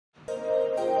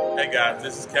Hey guys,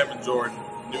 this is Kevin Jordan,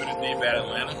 new to D-Bat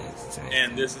Atlanta,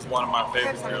 and this is one of my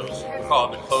favorite drills. It's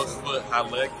called the close foot high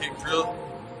leg kick drill,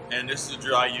 and this is a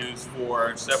drill I use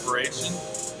for separation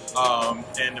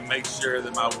and to make sure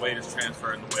that my weight is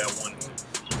transferring the way I want it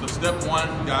to. So step one,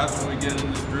 guys, when we get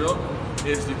in this drill,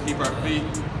 is to keep our feet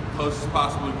close as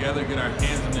possible together, get our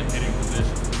hands in the hitting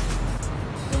position.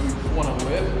 And we just want to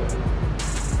lift.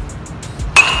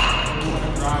 And we want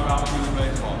to drive out through the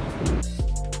baseball.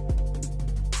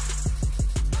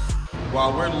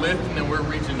 While we're lifting and we're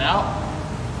reaching out,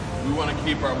 we want to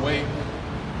keep our weight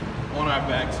on our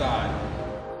back side.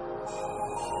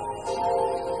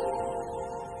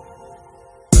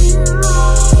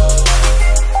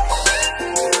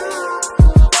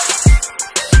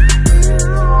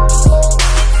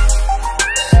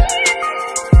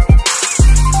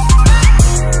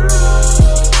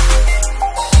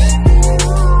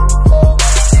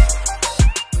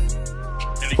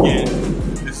 And again,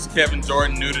 this is Kevin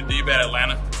Jordan, new to D-Bat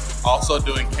Atlanta, also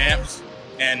doing camps,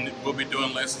 and we'll be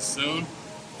doing lessons soon.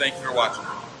 Thank you for watching.